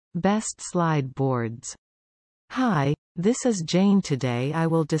Best slide boards. Hi, this is Jane. Today I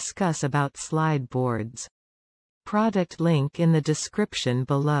will discuss about slide boards. Product link in the description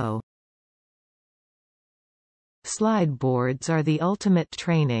below. Slide boards are the ultimate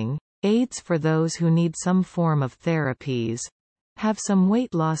training aids for those who need some form of therapies, have some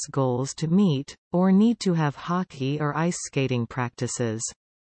weight loss goals to meet, or need to have hockey or ice skating practices.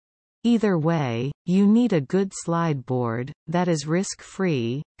 Either way, you need a good slide board that is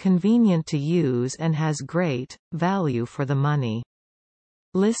risk-free, convenient to use and has great value for the money.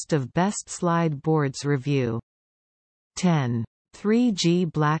 List of best slide boards review. 10.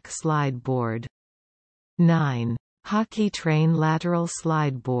 3G Black Slide Board. 9. Hockey Train Lateral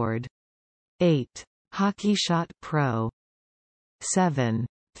Slide Board. 8. Hockey Shot Pro. 7.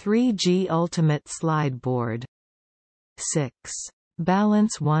 3G Ultimate Slide Board. 6.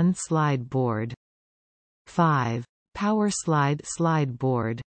 Balance One Slide Board. 5. Power Slide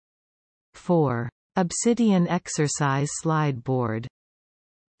Board. 4. Obsidian Exercise Slide Board.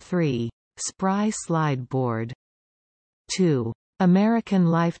 3. Spry Slide Board. 2.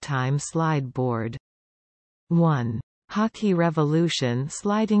 American Lifetime Slide Board. 1. Hockey Revolution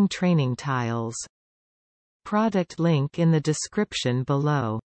Sliding Training Tiles. Product link in the description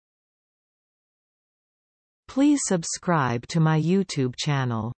below. Please subscribe to my YouTube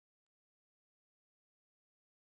channel.